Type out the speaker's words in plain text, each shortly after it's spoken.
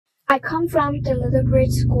I come from the little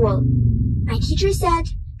bridge school. My teacher said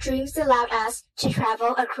dreams allowed us to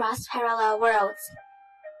travel across parallel worlds.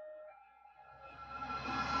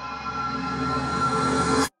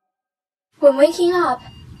 When waking up,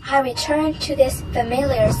 I return to this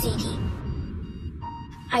familiar city.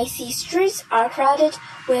 I see streets are crowded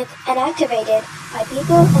with and activated by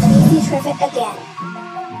people and busy traffic again,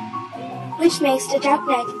 which makes the dark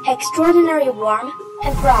night extraordinarily warm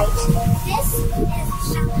and bright. This is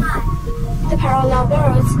Shanghai, the parallel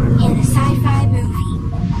worlds in a sci-fi movie.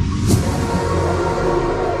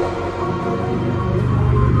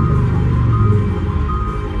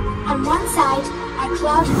 On one side are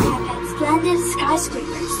cloud-capped and splendid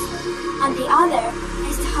skyscrapers. On the other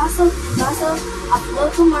is the hustle and bustle of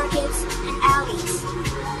local markets and alleys.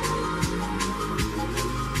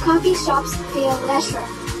 Coffee shops feel leisure.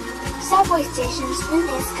 Subway stations win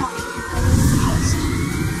its convenience taste.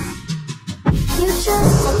 Future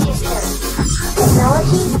and history,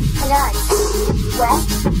 technology and art, west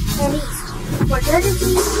and east,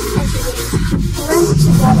 modernity and tradition blend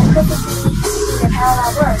together perfectly in the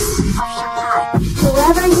parallel world of Shanghai.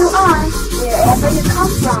 Whoever you are, wherever you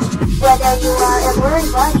come from, whether you are a worried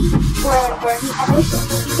body or a worthy ambition,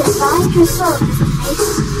 you can find your soul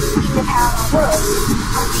destination in the parallel world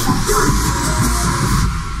of Shanghai.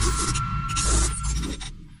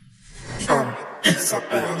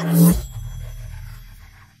 Isabel.